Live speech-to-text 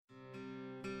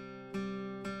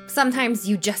Sometimes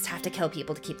you just have to kill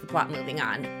people to keep the plot moving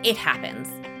on. It happens.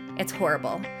 It's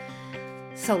horrible.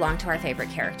 So long to our favorite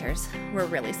characters. We're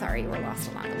really sorry you were lost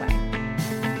along the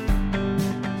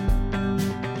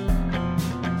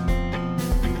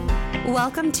way.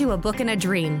 Welcome to A Book and a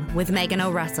Dream with Megan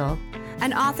O'Russell,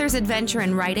 an author's adventure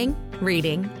in writing,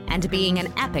 reading, and being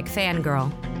an epic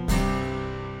fangirl.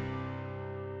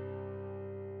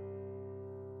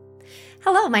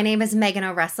 Hello, my name is Megan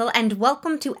O'Russell, and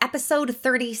welcome to episode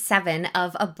 37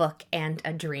 of A Book and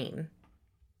a Dream.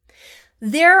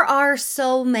 There are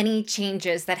so many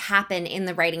changes that happen in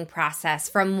the writing process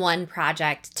from one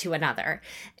project to another.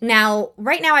 Now,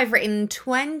 right now I've written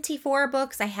 24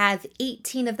 books. I have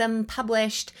 18 of them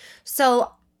published.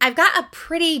 So I've got a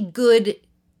pretty good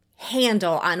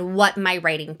handle on what my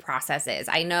writing process is.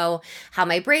 I know how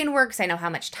my brain works. I know how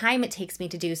much time it takes me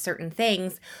to do certain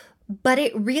things. But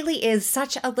it really is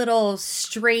such a little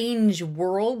strange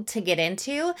world to get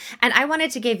into, and I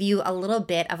wanted to give you a little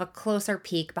bit of a closer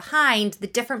peek behind the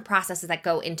different processes that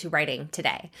go into writing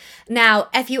today. Now,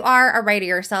 if you are a writer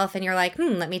yourself and you're like,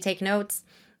 let me take notes,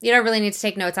 you don't really need to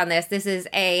take notes on this. This is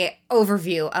an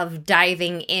overview of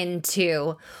diving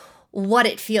into what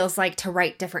it feels like to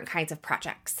write different kinds of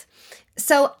projects.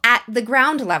 So at the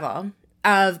ground level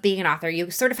of being an author,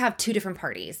 you sort of have two different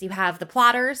parties. You have the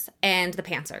plotters and the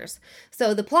pantsers.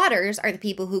 So the plotters are the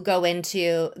people who go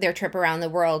into their trip around the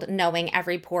world knowing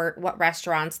every port, what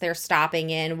restaurants they're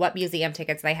stopping in, what museum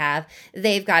tickets they have.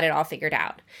 They've got it all figured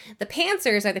out. The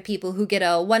pantsers are the people who get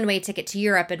a one-way ticket to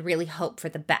Europe and really hope for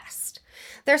the best.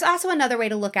 There's also another way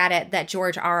to look at it that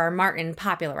George R.R. Martin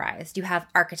popularized. You have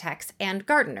architects and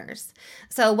gardeners.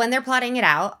 So when they're plotting it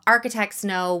out, architects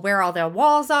know where all their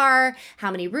walls are, how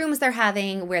many rooms they're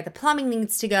having, where the plumbing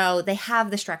needs to go. They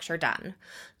have the structure done.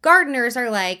 Gardeners are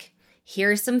like,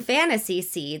 here's some fantasy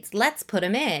seeds. Let's put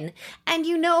them in. And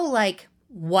you know, like,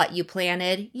 what you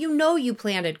planted. You know you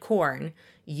planted corn.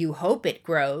 You hope it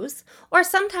grows. Or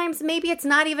sometimes maybe it's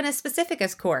not even as specific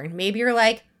as corn. Maybe you're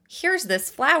like, here's this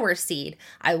flower seed.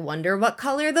 I wonder what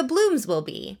color the blooms will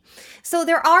be. So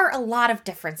there are a lot of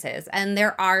differences, and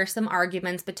there are some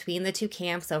arguments between the two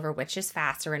camps over which is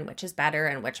faster and which is better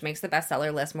and which makes the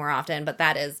bestseller list more often, but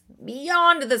that is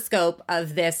beyond the scope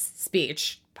of this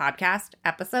speech podcast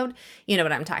episode. You know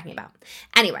what I'm talking about.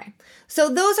 Anyway, so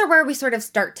those are where we sort of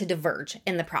start to diverge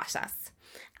in the process.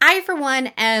 I, for one,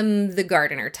 am the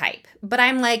gardener type, but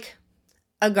I'm like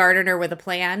a gardener with a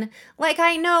plan. Like,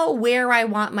 I know where I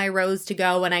want my rows to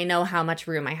go and I know how much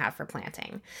room I have for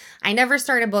planting. I never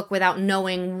start a book without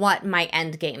knowing what my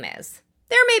end game is.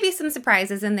 There may be some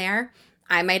surprises in there.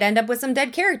 I might end up with some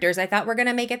dead characters I thought were going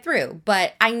to make it through,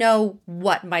 but I know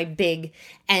what my big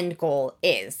end goal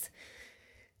is.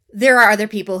 There are other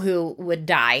people who would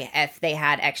die if they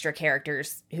had extra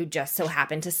characters who just so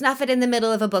happened to snuff it in the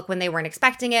middle of a book when they weren't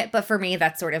expecting it, but for me,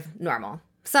 that's sort of normal.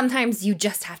 Sometimes you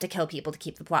just have to kill people to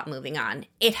keep the plot moving on.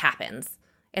 It happens.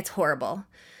 It's horrible.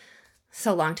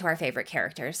 So long to our favorite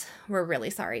characters. We're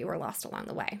really sorry you were lost along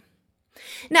the way.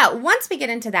 Now, once we get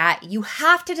into that, you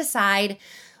have to decide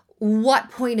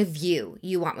what point of view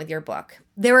you want with your book.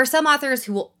 There are some authors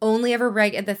who will only ever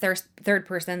write in the third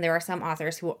person. There are some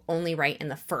authors who will only write in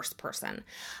the first person.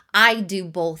 I do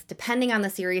both, depending on the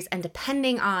series and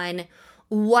depending on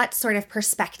what sort of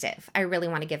perspective I really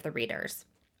want to give the readers.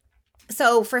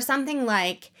 So for something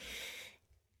like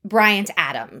Bryant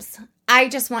Adams, I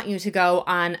just want you to go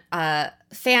on a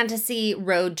fantasy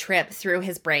road trip through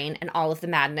his brain and all of the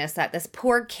madness that this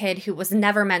poor kid who was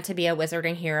never meant to be a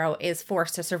wizarding hero is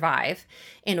forced to survive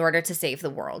in order to save the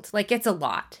world. Like, it's a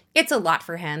lot. It's a lot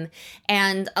for him.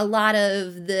 And a lot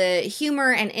of the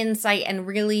humor and insight and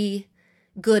really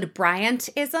good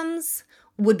Bryant-isms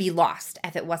would be lost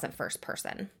if it wasn't first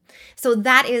person. So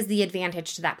that is the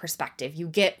advantage to that perspective. You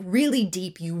get really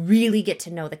deep. You really get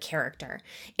to know the character.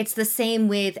 It's the same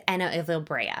with Anna of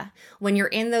Ilbrea. When you're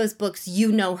in those books,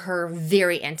 you know her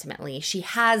very intimately. She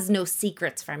has no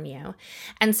secrets from you.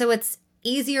 And so it's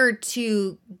easier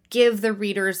to give the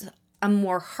readers a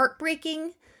more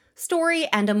heartbreaking story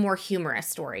and a more humorous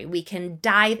story. We can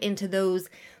dive into those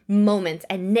moments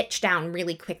and niche down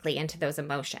really quickly into those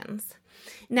emotions.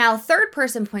 Now, third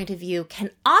person point of view can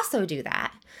also do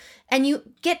that, and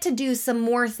you get to do some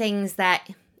more things that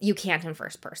you can't in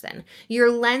first person. Your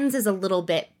lens is a little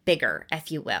bit bigger, if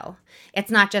you will.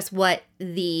 It's not just what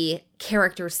the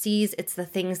character sees, it's the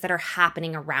things that are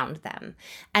happening around them.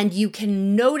 And you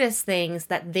can notice things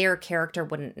that their character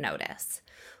wouldn't notice.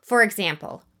 For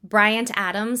example, Bryant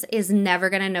Adams is never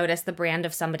going to notice the brand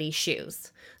of somebody's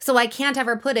shoes. So I can't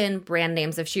ever put in brand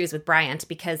names of shoes with Bryant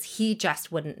because he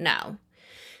just wouldn't know.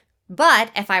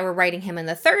 But if I were writing him in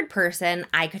the third person,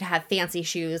 I could have fancy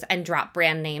shoes and drop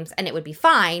brand names and it would be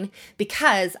fine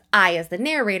because I, as the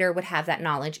narrator, would have that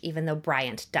knowledge even though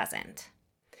Bryant doesn't.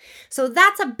 So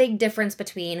that's a big difference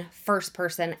between first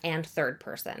person and third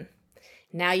person.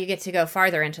 Now you get to go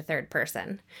farther into third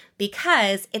person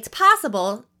because it's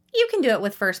possible you can do it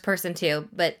with first person too,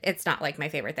 but it's not like my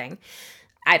favorite thing.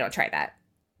 I don't try that.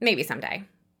 Maybe someday.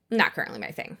 Not currently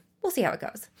my thing. We'll see how it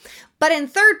goes. But in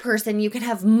third person, you can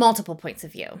have multiple points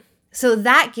of view. So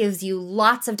that gives you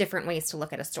lots of different ways to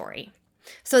look at a story.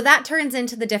 So that turns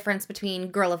into the difference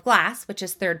between Girl of Glass, which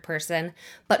is third person,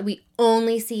 but we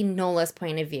only see Nola's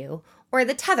point of view, or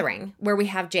The Tethering, where we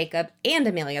have Jacob and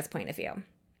Amelia's point of view.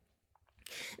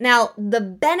 Now, the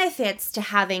benefits to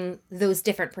having those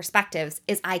different perspectives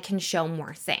is I can show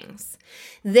more things.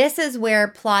 This is where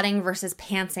plotting versus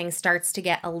pantsing starts to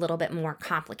get a little bit more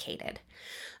complicated.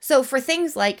 So for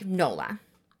things like Nola,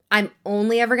 I'm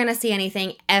only ever going to see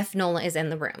anything if Nola is in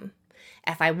the room.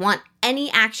 If I want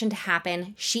any action to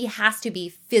happen, she has to be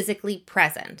physically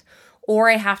present.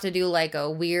 Or I have to do like a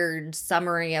weird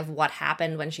summary of what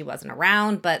happened when she wasn't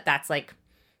around, but that's like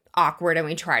awkward and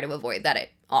we try to avoid that at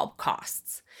all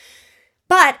costs.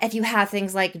 But if you have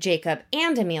things like Jacob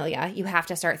and Amelia, you have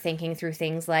to start thinking through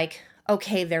things like,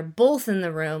 okay, they're both in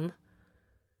the room.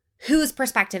 Whose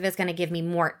perspective is going to give me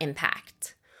more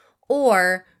impact?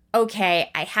 Or, okay,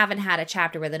 I haven't had a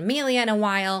chapter with Amelia in a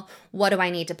while. What do I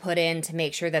need to put in to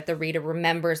make sure that the reader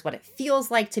remembers what it feels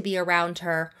like to be around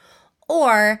her?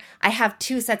 Or I have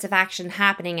two sets of action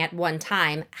happening at one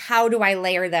time. How do I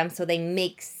layer them so they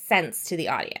make sense to the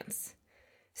audience?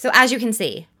 So as you can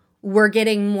see, we're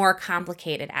getting more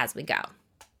complicated as we go.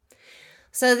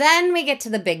 So then we get to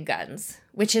the big guns,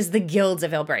 which is the Guilds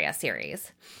of Ilbrea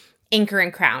series. Anchor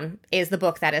and Crown is the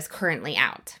book that is currently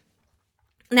out.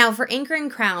 Now for Anchor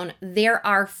and Crown, there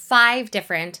are 5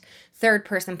 different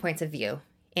third-person points of view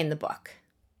in the book.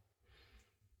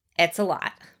 It's a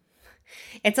lot.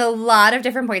 It's a lot of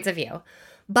different points of view.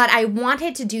 But I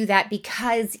wanted to do that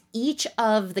because each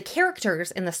of the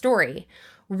characters in the story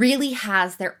really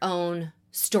has their own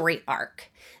story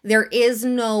arc. There is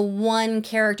no one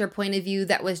character point of view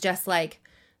that was just like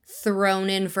thrown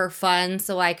in for fun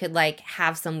so I could like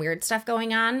have some weird stuff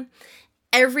going on.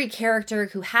 Every character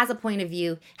who has a point of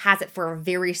view has it for a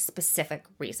very specific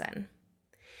reason.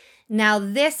 Now,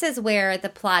 this is where the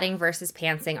plotting versus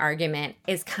pantsing argument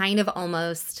is kind of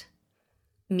almost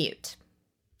mute.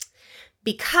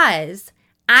 Because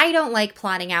I don't like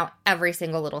plotting out every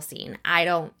single little scene. I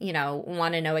don't,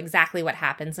 want to know exactly what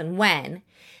happens and when.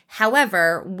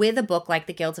 However, with a book like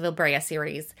the Guilds of Ilbrea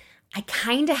series, I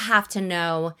kind of have to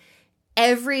know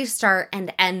every start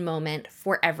and end moment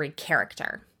for every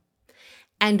character.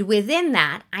 And within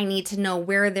that, I need to know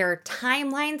where their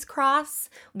timelines cross,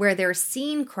 where their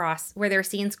scenes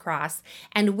cross,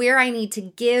 and where I need to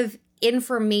give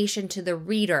information to the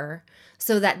reader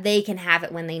so that they can have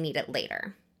it when they need it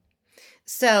later.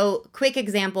 So, quick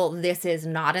example, this is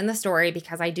not in the story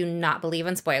because I do not believe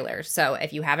in spoilers. So,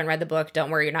 if you haven't read the book,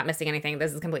 don't worry, you're not missing anything.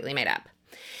 This is completely made up.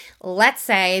 Let's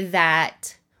say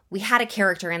that we had a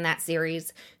character in that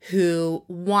series who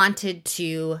wanted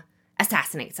to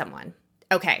assassinate someone.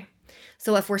 Okay,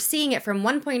 so if we're seeing it from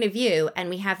one point of view and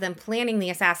we have them planning the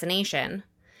assassination,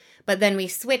 but then we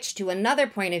switch to another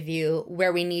point of view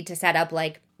where we need to set up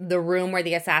like the room where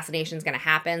the assassination is going to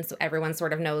happen so everyone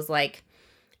sort of knows like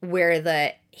where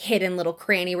the hidden little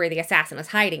cranny where the assassin is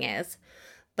hiding is.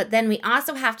 But then we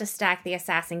also have to stack the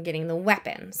assassin getting the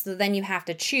weapon. So then you have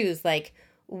to choose like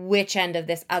which end of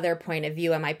this other point of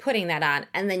view am I putting that on?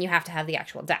 And then you have to have the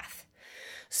actual death.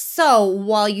 So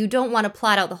while you don't want to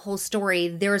plot out the whole story,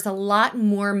 there's a lot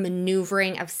more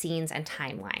maneuvering of scenes and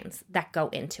timelines that go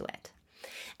into it.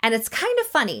 And it's kind of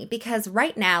funny because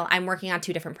right now I'm working on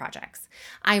 2 different projects.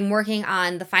 I'm working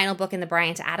on the final book in the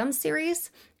Bryant Adams series,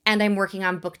 and I'm working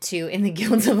on book 2 in the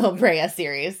Guilds of Ilbrea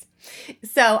series.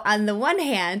 So on the one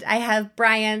hand, I have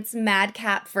Bryant's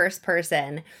madcap first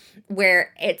person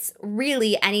where it's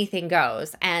really anything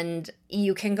goes and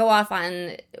you can go off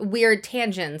on weird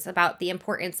tangents about the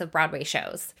importance of Broadway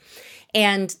shows.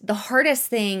 And the hardest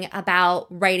thing about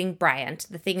writing Bryant,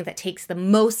 the thing that takes the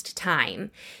most time,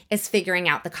 is figuring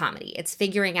out the comedy. It's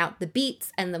figuring out the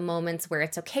beats and the moments where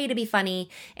it's okay to be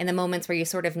funny and the moments where you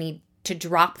sort of need to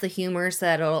drop the humor so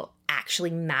that it'll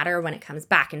actually matter when it comes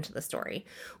back into the story,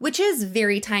 which is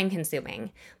very time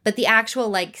consuming. But the actual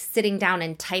like sitting down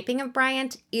and typing of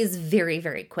Bryant is very,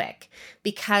 very quick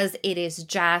because it is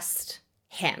just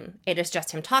him. It is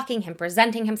just him talking, him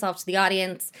presenting himself to the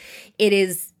audience. It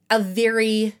is a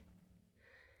very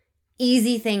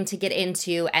easy thing to get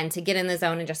into and to get in the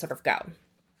zone and just sort of go.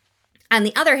 On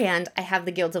the other hand, I have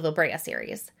the Guilds of Ilbrea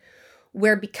series,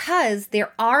 where because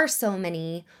there are so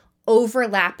many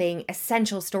overlapping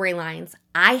essential storylines,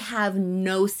 I have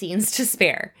no scenes to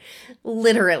spare.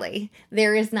 Literally.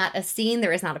 There is not a scene,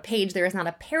 there is not a page, there is not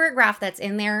a paragraph that's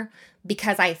in there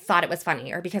because I thought it was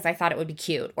funny or because I thought it would be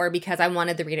cute or because I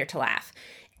wanted the reader to laugh.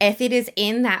 If it is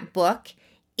in that book,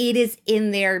 it is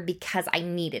in there because I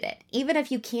needed it. Even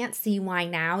if you can't see why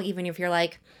now, even if you're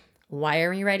like, why are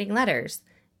we writing letters?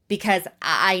 Because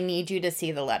I need you to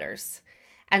see the letters.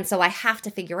 And so I have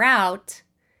to figure out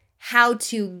how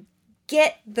to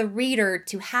get the reader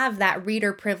to have that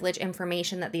reader privilege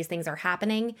information that these things are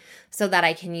happening so that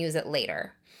I can use it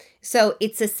later. So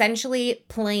it's essentially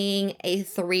playing a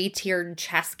 3-tiered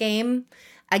chess game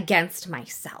against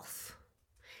myself.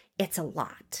 It's a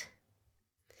lot.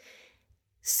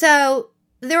 So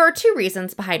there are 2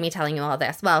 reasons behind me telling you all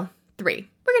this. Well, 3.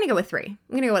 We're going to go with 3. I'm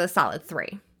going to go with a solid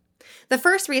 3. The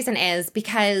first reason is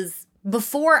because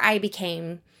before I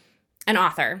became an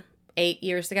author, 8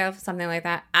 years ago, something like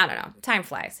that. I don't know. Time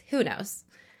flies. Who knows?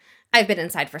 I've been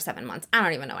inside for 7 months. I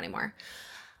don't even know anymore.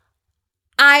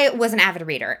 I was an avid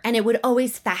reader, and it would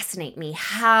always fascinate me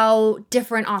how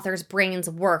different authors' brains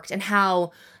worked and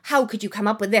how could you come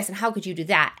up with this and how could you do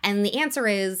that? And the answer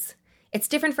is it's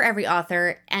different for every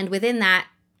author, and within that,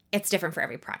 it's different for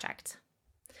every project.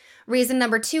 Reason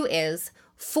number 2 is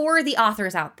for the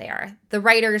authors out there, the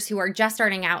writers who are just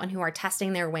starting out and who are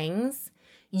testing their wings,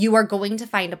 you are going to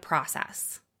find a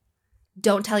process.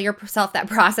 Don't tell yourself that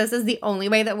process is the only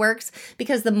way that works,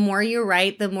 because the more you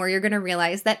write, the more you're going to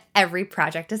realize that every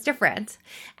project is different.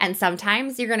 And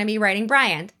sometimes you're going to be writing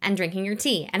Bryant and drinking your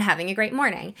tea and having a great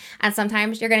morning. And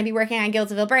sometimes you're going to be working on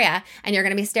Guilds of Ilbrea and you're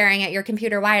going to be staring at your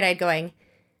computer wide-eyed going,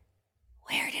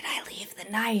 where did I leave the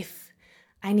knife?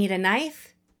 I need a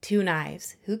knife, 2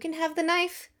 knives. Who can have the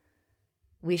knife?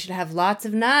 We should have lots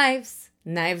of knives.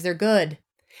 Knives are good.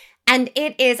 And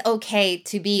it is okay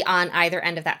to be on either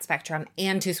end of that spectrum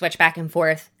and to switch back and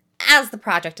forth as the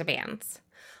project demands.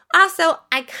 Also,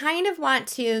 I kind of want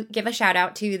to give a shout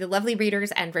out to the lovely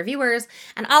readers and reviewers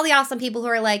and all the awesome people who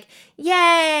are like,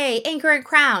 yay, Anchor and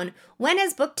Crown, when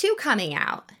is book 2 coming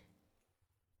out?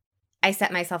 I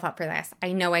set myself up for this.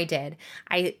 I know I did.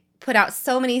 I put out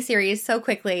so many series so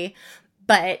quickly,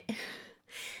 but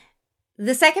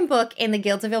the second book in the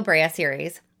Guilds of Ilbrea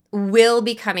series will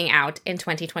be coming out in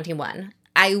 2021.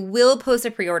 I will post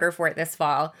a pre-order for it this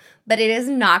fall, but it is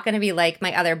not going to be like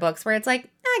my other books where it's like,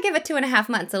 give it 2.5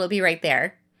 months, it'll be right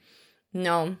there.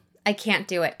 No, I can't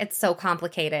do it. It's so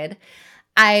complicated.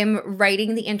 I'm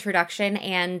writing the introduction,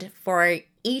 and for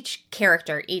each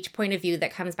character, each point of view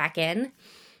that comes back in,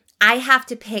 I have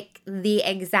to pick the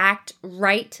exact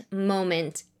right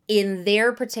moment in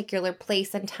their particular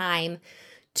place and time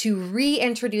to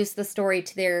reintroduce the story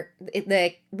to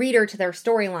the reader to their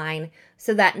storyline,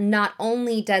 so that not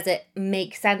only does it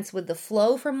make sense with the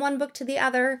flow from one book to the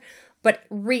other, but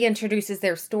reintroduces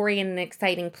their story in an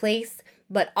exciting place,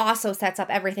 but also sets up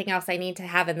everything else I need to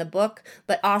have in the book,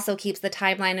 but also keeps the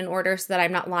timeline in order so that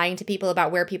I'm not lying to people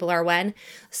about where people are when.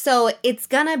 So it's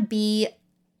gonna be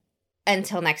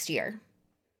until next year.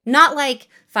 Not like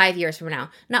 5 years from now.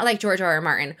 Not like George R.R.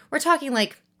 Martin. We're talking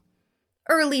like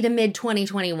early to mid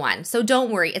 2021. So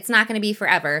don't worry, it's not going to be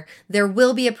forever. There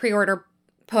will be a pre-order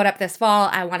put up this fall.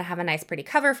 I want to have a nice pretty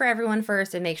cover for everyone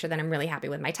first and make sure that I'm really happy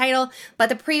with my title. But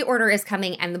the pre-order is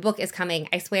coming and the book is coming,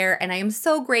 I swear. And I am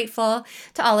so grateful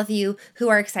to all of you who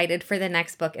are excited for the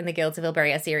next book in the Guilds of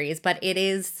Ilbrea series. But it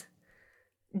is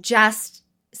just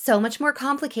so much more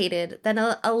complicated than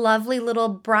a lovely little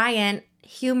Bryant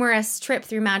humorous trip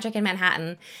through magic in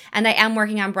Manhattan. And I am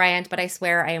working on Bryant, but I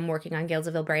swear I am working on Guilds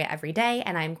of Ilbrea every day,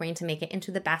 and I'm going to make it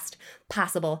into the best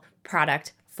possible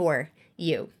product for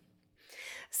you.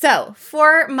 So,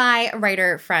 for my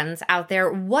writer friends out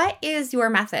there, what is your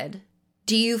method?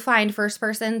 Do you find first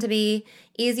person to be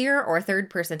easier or third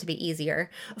person to be easier?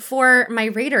 For my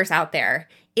readers out there,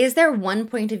 is there one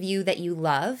point of view that you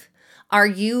love? Are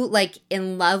you like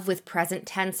in love with present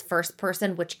tense first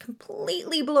person, which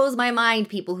completely blows my mind,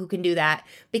 people who can do that,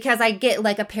 because I get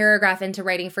like a paragraph into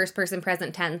writing first person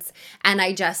present tense and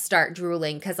I just start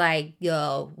drooling because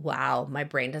wow, my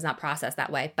brain does not process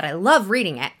that way, but I love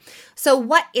reading it. So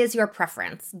what is your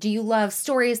preference? Do you love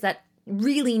stories that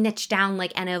really niche down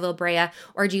like Anna of Ilbrea,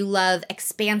 or do you love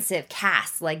expansive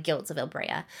casts like Guilds of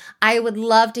Ilbrea? I would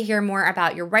love to hear more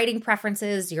about your writing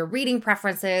preferences, your reading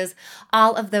preferences,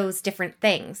 all of those different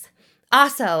things.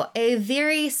 Also, a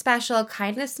very special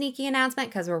kind of sneaky announcement,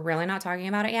 because we're really not talking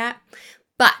about it yet.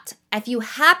 But if you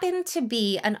happen to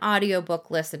be an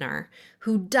audiobook listener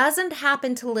who doesn't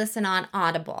happen to listen on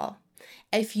Audible,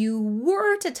 If you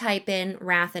were to type in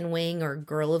Wrath and Wing or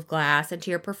Girl of Glass into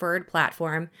your preferred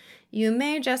platform, you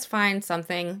may just find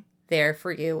something there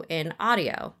for you in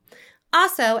audio.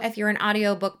 Also, if you're an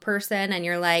audiobook person and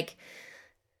you're like,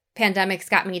 pandemic's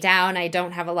got me down, I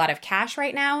don't have a lot of cash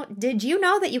right now, did you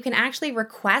know that you can actually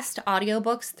request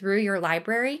audiobooks through your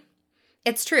library?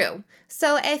 It's true.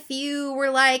 So if you were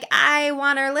like, I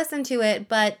want to listen to it,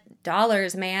 but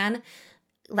dollars, man,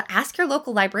 ask your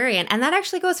local librarian. And that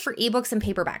actually goes for ebooks and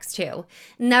paperbacks too.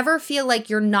 Never feel like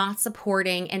you're not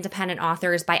supporting independent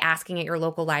authors by asking at your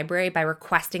local library, by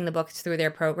requesting the books through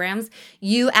their programs.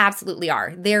 You absolutely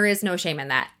are. There is no shame in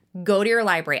that. Go to your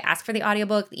library, ask for the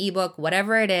audiobook, the ebook,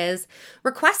 whatever it is,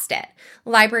 request it.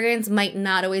 Librarians might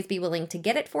not always be willing to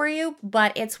get it for you,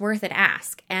 but it's worth an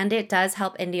ask. And it does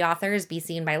help indie authors be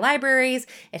seen by libraries.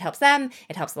 It helps them,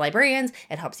 it helps the librarians,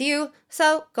 it helps you.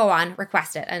 So go on,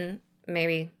 request it, and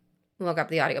maybe look up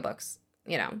the audiobooks,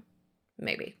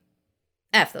 maybe.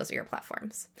 If those are your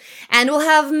platforms. And we'll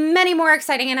have many more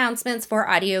exciting announcements for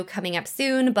audio coming up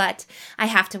soon, but I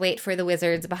have to wait for the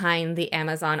wizards behind the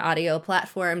Amazon audio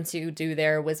platform to do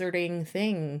their wizarding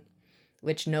thing,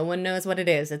 which no one knows what it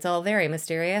is. It's all very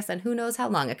mysterious, and who knows how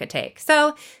long it could take.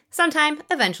 So sometime,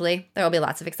 eventually, there will be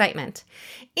lots of excitement.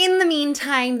 In the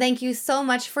meantime, thank you so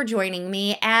much for joining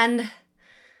me, and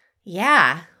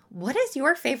yeah, what is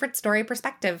your favorite story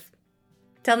perspective?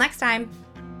 Till next time,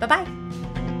 bye-bye.